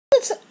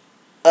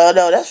Oh,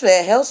 no, that's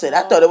Van Helsing.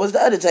 I thought it was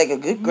the Undertaker.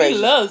 Good gracious.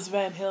 He loves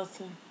Van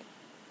Helsing.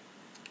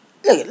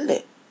 Look at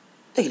that.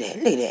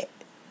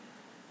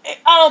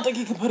 I don't think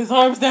he can put his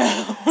arms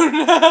down.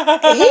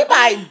 He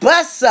might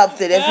bust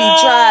something if he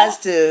tries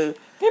to.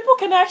 People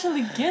can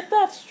actually get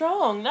that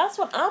strong. That's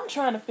what I'm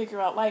trying to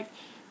figure out. Like,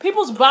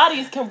 people's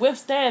bodies can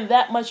withstand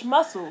that much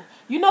muscle.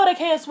 You know they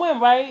can't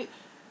swim, right?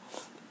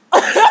 You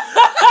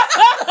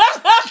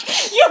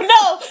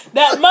know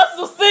that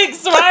muscle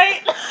sinks, right?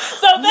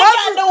 So if they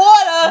got in the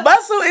water.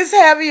 Muscle is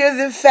heavier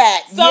than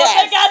fat. So if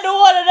they got in the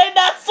water, they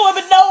not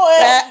swimming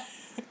nowhere.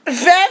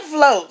 Fat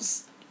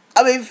floats.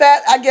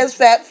 I guess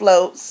fat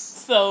floats.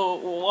 So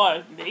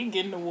what? They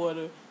get in the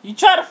water. You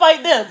try to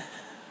fight them.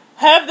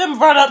 Have them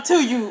run up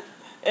to you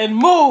and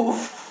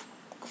move.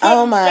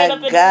 Oh my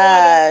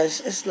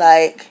gosh. It's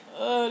like...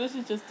 Oh, this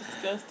is just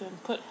disgusting.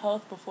 Put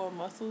health before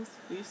muscles.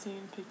 We've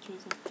seen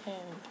pictures of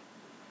Kang.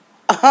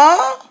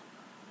 Huh?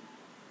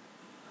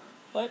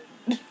 What?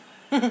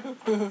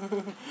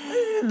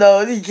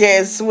 No, he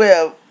can't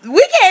swim.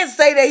 We can't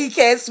say that he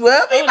can't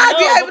swim. He might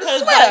be able to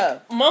swim.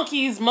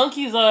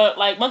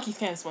 Like, monkeys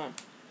can't swim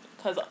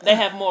because they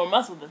have more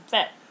muscle than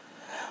fat.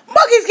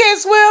 Monkeys can't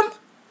swim.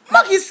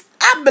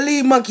 I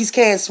believe monkeys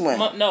can swim.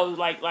 No,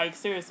 like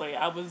seriously,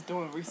 I was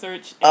doing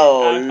research and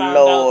I found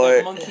out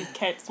that monkeys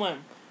can't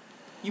swim.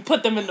 You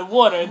put them in the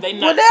water, they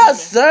not. Well, there are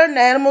certain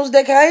animals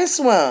that can't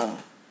swim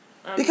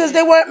because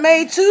they weren't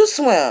made to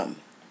swim.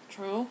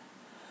 True.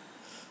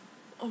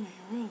 I mean,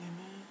 really,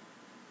 man.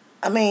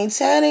 I mean,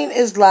 tanning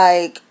is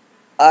like,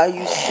 are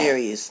you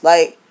serious?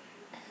 Like,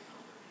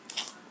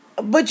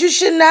 but you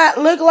should not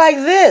look like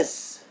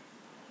this.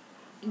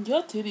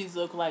 Your titties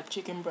look like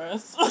chicken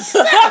breasts. I'm not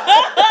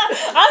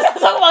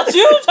talking about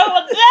you, I'm talking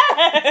about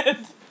that.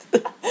 They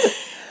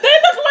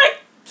look like...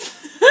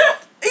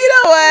 You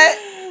know what?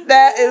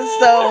 That is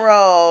so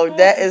wrong.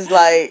 That is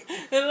like...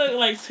 They look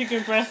like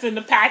chicken breasts in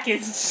the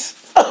package.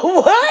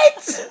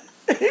 What?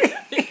 Don't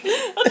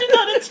you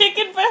know the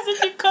chicken breast that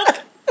you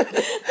cook?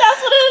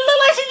 That's what it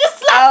looked like. She just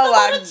slapped them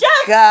on the chest.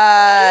 Oh my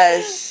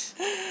gosh.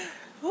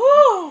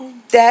 Woo.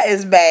 That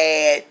is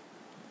bad.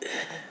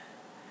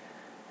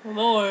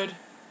 Lord.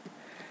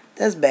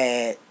 That's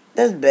bad.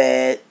 That's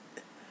bad.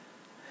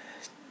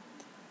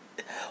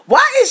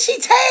 Why is she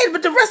tan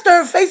but the rest of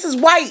her face is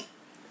white?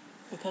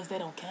 Because they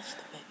don't catch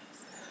the face.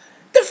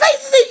 The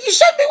face is... You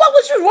shouldn't be... What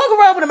would you walk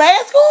around with a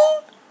mask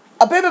on?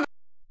 A paper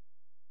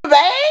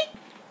bag?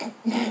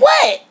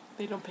 What?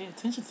 They don't pay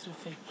attention to the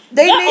face.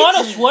 They Is that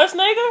Arnold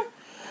Schwarzenegger?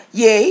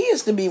 Yeah, he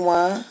used to be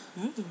one.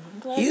 Ooh,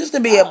 He used to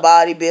be a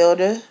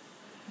bodybuilder.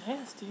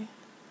 Nasty.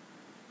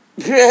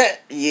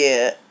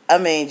 Yeah. I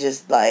mean,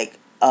 just like,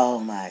 oh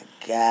my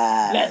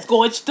God. Let's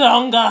go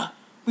stronger.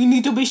 We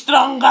need to be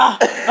stronger.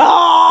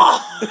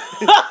 Oh!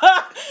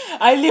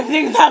 I live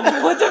things up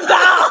and put them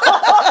down.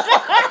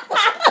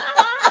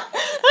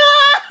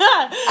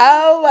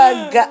 Oh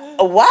my God.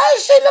 Why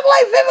does she look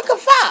like Vivica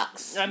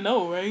Fox? I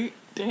know, right?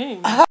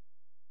 Dang.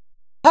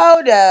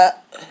 Hold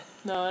up.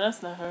 No,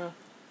 that's not her.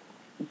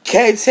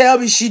 Can't tell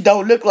me she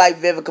don't look like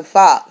Vivica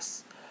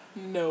Fox.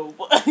 No.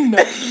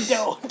 No, she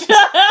don't.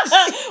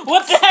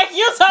 What the heck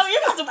you talking? You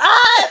got some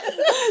eyes.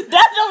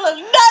 That don't look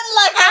nothing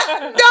like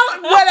her.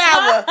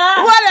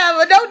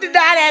 Whatever. Don't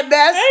deny that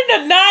mess. I ain't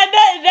denying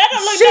that. That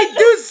don't look She nothing.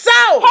 do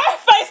so. Her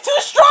face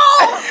too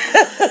strong.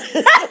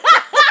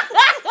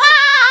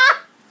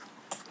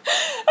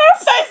 Her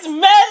face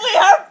manly.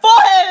 Her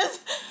forehead is...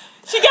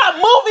 She got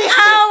movies.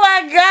 Oh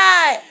my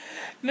God.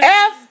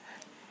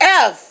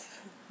 F.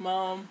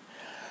 Mom.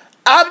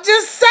 I'm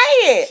just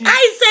saying. I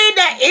ain't saying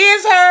that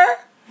is her.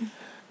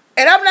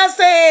 And I'm not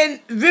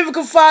saying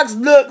Vivica Fox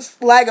looks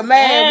like a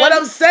man. What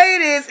I'm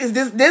saying is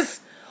this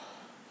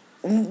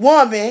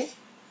woman.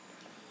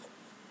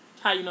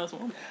 How you know it's a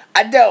woman?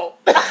 I don't.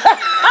 I'm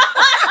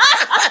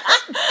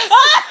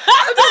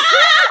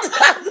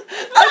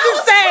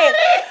just saying.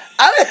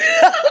 I'm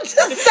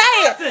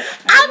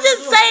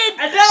just saying.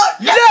 I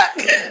don't.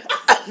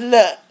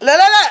 Look.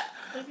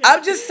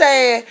 I'm just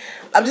saying,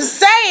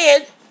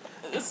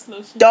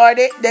 darn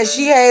it, that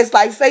she has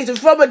like faces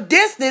from a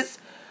distance.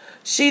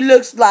 She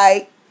looks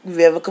like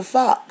Vivica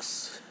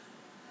Fox.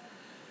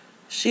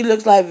 She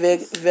looks like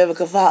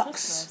Vivica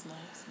Fox. That's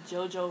nice.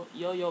 Jojo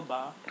Yo-Yo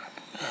Ba.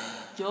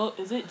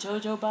 Is it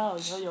Jojo Ba or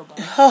Yo-Yo Ba?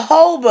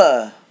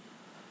 Jojoba.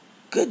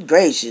 Good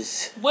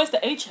gracious. Where's the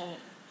H at?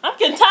 I'm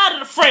getting tired of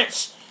the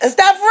French. It's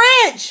not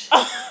French.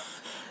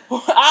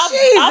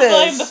 I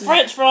blame the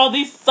French for all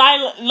these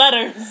silent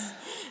letters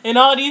and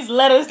all these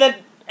letters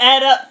that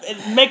add up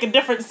and make a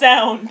different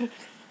sound.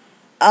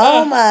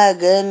 Oh my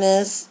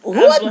goodness.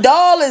 What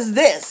doll is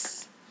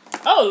this?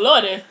 Oh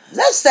lordy. Is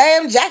that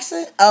Sam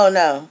Jackson? Oh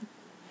no.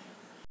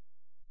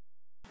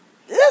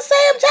 Is that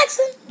Sam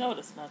Jackson? No,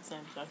 that's not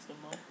Sam Jackson,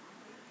 Mom.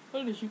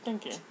 What is you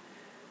thinking?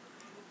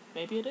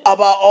 Maybe it is.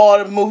 About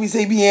all the movies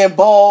he be in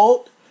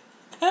bald.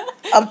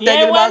 I'm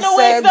thinking about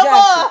Sam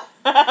Jackson.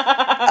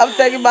 I'm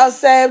thinking about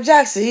Sam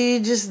Jackson. He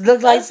just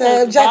looked like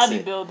Sam Jackson.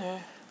 Bodybuilder.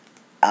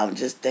 I'm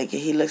just thinking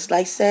he looks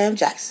like Sam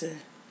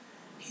Jackson.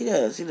 He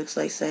does. He looks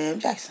like Sam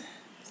Jackson.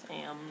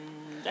 Sam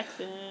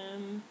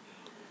Jackson.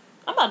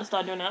 I'm about to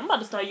start doing that. I'm about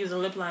to start using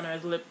lip liner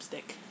as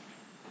lipstick.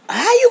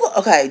 How you...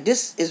 Okay,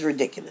 this is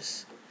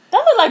ridiculous.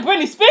 That look like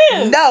Britney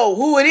Spears. No,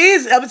 who it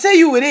is? I'm gonna tell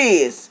you who it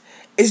is.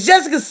 It's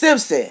Jessica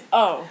Simpson.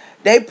 Oh.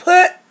 They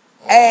put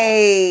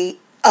a...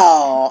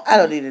 Oh, I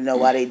don't even know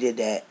why they did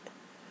that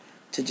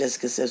to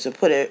Jessica Simpson.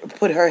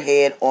 Put her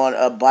head on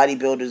a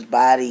bodybuilder's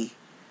body.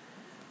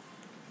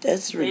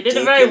 That's ridiculous. They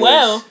did it very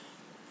well.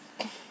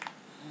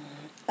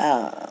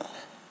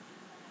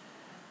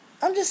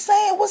 I'm just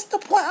saying, what's the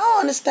point? I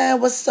don't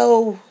understand what's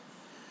so...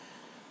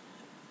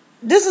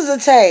 This is a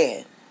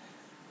tan.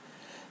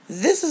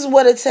 This is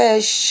what a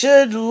tan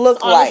should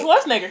look like.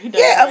 Schwarzenegger, he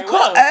does it very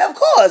well. Of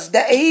course.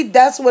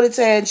 That's what a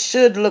tan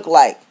should look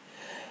like.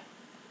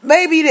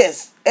 Maybe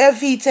this,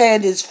 if he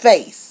tanned his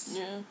face.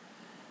 Yeah.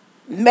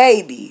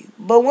 Maybe.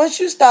 But once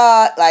you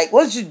start, like,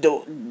 once you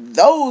do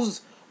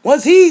those,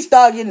 once he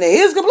start getting to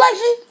his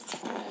complexion,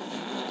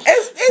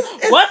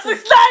 it's Wesley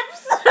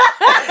Snipes.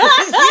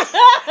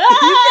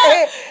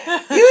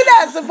 You're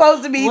not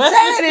supposed to be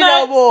tanning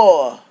no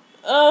more.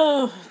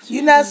 Oh, Jesus.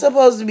 You're not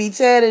supposed to be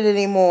tanning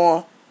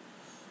anymore.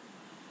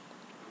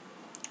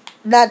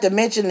 Not to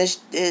mention,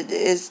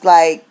 it's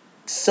like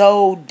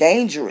so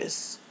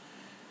dangerous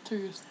to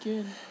your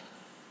skin.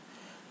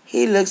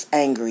 He looks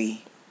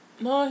angry.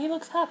 No, he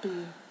looks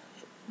happy,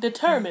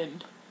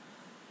 determined.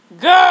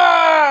 Girl,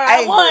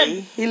 I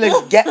won. He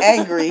looks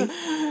angry.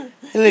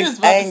 He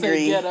looks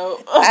angry.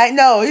 I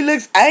know. He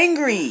looks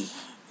angry.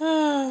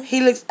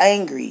 He looks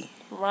angry.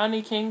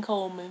 Ronnie King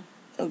Coleman.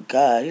 Oh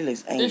God, he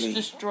looks angry. This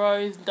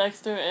destroys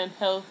Dexter and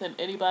Health and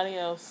anybody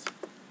else.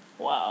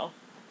 Wow.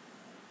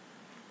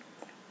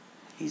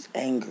 He's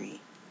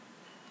angry.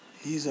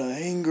 He's an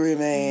angry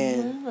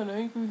man. He's not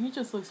angry. He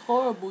just looks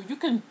horrible. You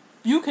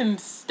can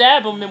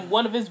stab him in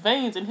one of his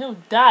veins and he'll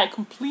die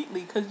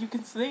completely because you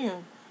can see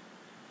him.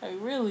 Like,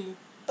 really?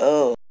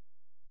 Oh.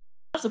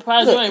 I'm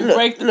surprised you ain't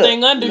break the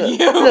thing under you.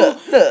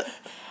 Look.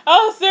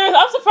 Oh, serious.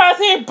 I'm surprised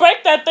he didn't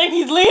break that thing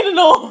he's leaning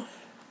on.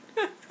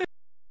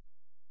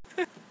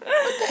 What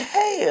the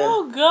hell?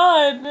 Oh,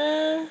 God,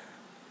 man.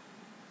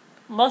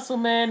 Muscle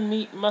man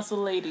meet muscle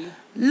lady.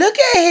 Look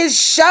at his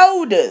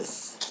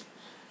shoulders.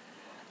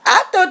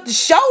 I thought the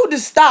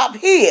shoulders stopped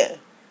here.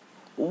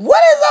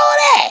 What is all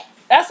that?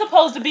 That's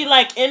supposed to be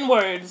like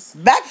inwards.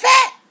 Back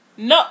fat?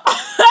 No.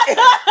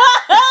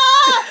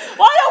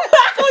 Why your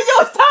back on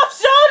your top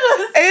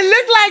shoulders? It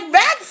looked like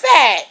back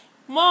fat.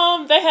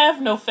 Mom, they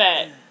have no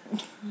fat.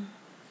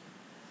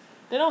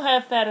 They don't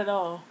have fat at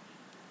all.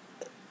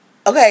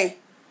 Okay.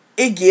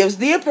 It gives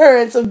the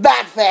appearance of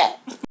back fat.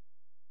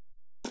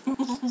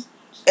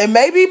 It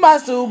may be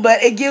muscle,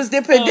 but it gives the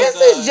appearance. This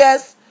is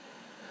just...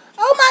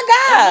 Oh my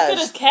gosh. Look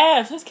at his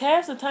calves. His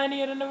calves are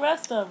tinier than the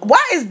rest of them.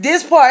 Why is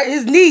this part,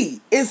 his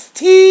knee, is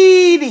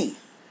teeny?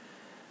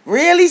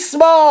 Really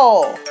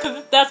small.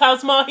 That's how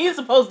small he's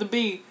supposed to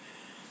be.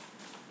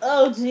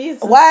 Oh,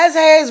 Jesus. Why his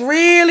hands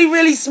really,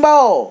 really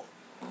small?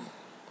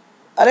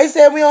 Oh, they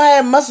said we don't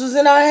have muscles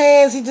in our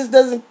hands. He just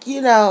doesn't,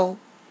 you know.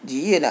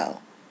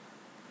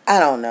 I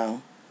don't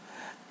know.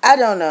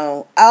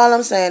 All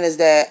I'm saying is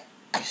that...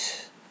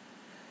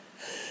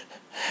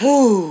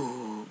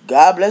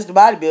 God bless the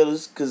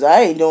bodybuilders, because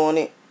I ain't doing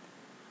it.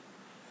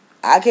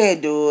 I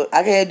can't do it.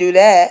 I can't do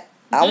that.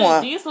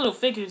 These little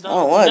figures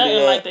don't look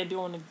nothing like they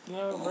do in the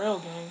real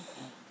game.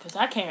 Because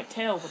I can't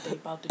tell what they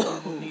about to do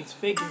with these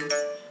figures.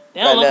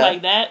 They don't look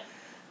like that.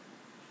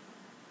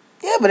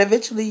 Yeah, but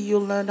eventually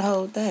you'll learn the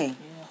whole thing.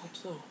 Yeah, I hope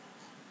so.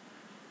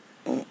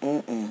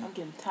 I'm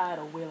getting tired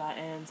of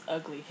Will.i.am's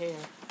ugly hair.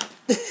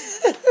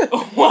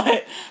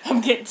 What?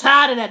 I'm getting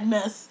tired of that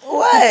mess.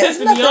 What? There's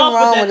nothing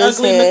wrong with his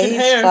hair.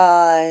 He's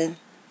fine.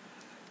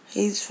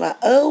 He's fine.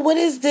 Oh, what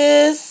is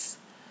this?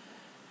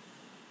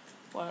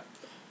 What?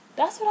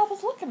 That's what I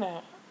was looking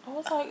at. I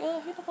was like, he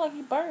look like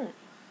he burnt.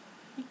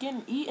 He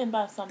getting eaten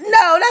by something.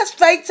 No, that's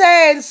fake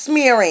tan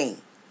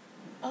smearing.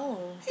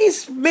 Oh.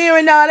 He's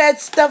smearing all that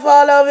stuff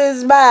all over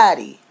his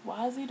body.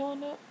 Why is he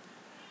doing that?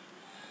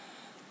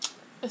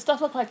 The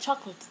stuff look like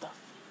chocolate stuff.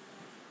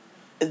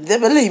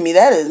 Believe me,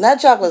 that is not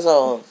chocolate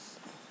sauce.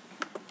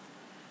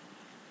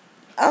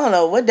 I don't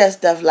know what that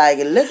stuff like.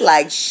 It look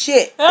like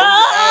shit.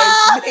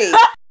 I'm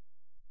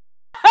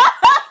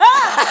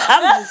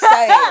just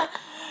saying.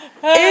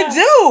 It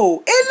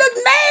do. It look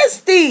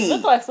nasty. It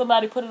look like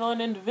somebody put it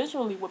on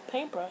individually with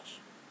paintbrush.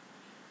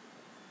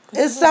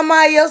 It's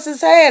somebody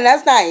else's hand.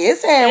 That's not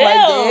his hand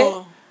right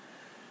there.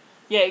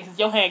 Yeah, because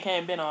your hand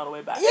can't bend all the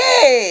way back.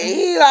 Yeah,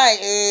 he like,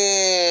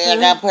 I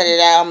gotta put it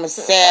out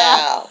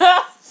myself.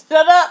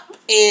 Shut up.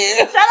 Ew.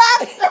 Shut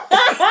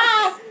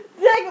up.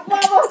 Jacob,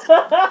 mama.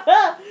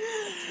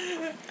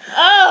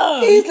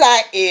 Oh. He's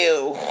like,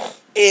 ew.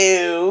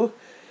 Ew.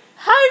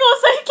 How you gonna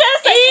say he can't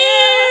say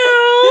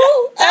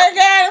ew? I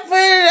gotta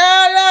put it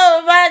all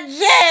over my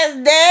chest,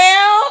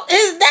 damn.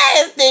 It's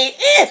nasty.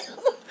 Ew.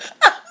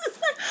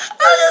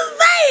 I'm just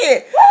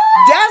saying.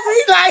 That's what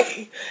he's like.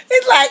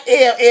 It's like,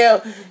 ew.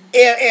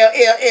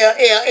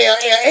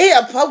 He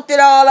poked it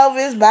all over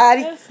his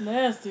body. That's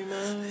nasty,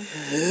 man.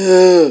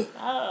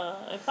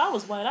 If If I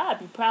was white, I'd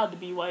be proud to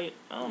be white.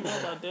 I don't know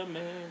about them,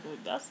 man,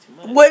 but that's too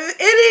much. With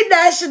any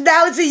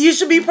nationality, you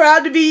should be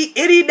proud to be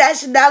any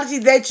nationality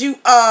that you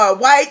are,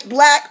 white,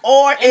 black,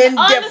 or indifferent.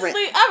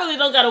 Honestly, I really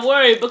don't gotta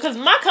worry because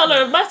my color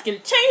of my skin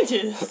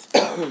changes.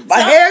 My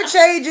hair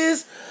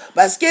changes,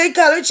 my skin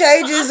color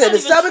changes. In the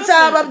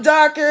summertime, I'm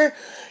darker.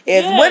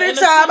 In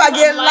wintertime, I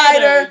get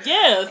lighter.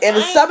 Yes, in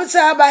the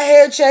summertime, my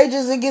hair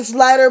changes. It gets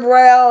lighter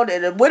brown.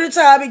 In the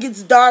wintertime, it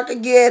gets dark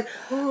again.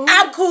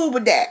 I'm cool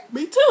with that.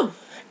 Me too.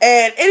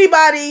 And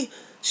everybody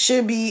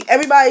should be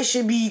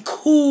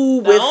cool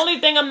with... The only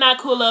thing I'm not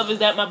cool of is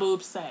that my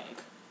boobs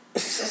sag.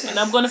 And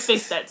I'm going to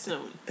fix that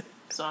soon.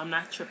 So I'm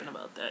not tripping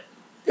about that.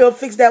 You'll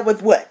fix that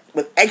with what?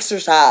 With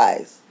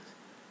exercise.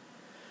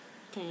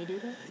 Can you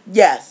do that?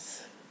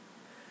 Yes.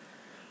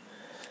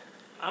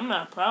 I'm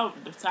not proud.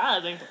 The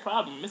size ain't the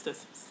problem. It's the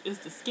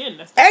skin.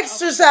 That's the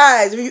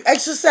exercise. Problem. If you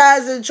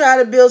exercise and try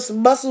to build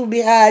some muscle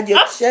behind your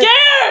chest. I'm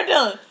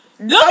scared.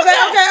 Okay. The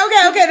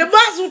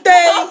muscle thing.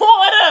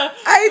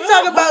 I ain't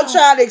talking about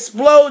trying to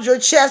explode your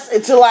chest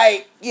into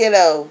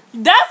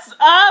That's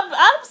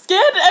I'm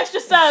scared to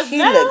exercise.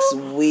 He looks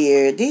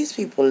weird. These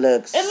people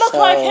look. It looks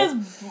like his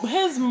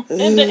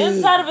and the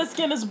inside of his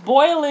skin is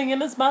boiling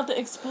and it's about to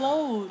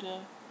explode.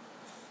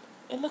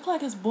 It looks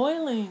like it's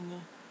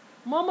boiling.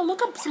 Mama,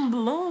 look up some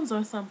balloons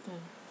or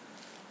something.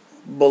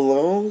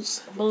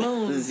 Balloons?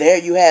 Balloons. There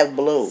you have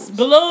balloons.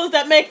 Balloons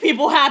that make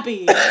people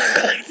happy.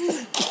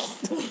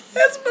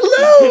 That's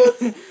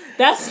balloons.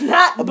 That's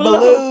not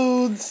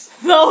balloons.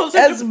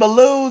 That's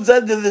balloons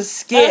under the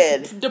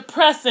skin. That's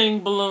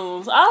depressing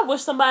balloons. I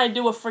wish somebody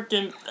do a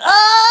freaking... You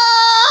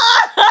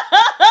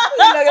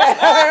looking at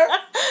her?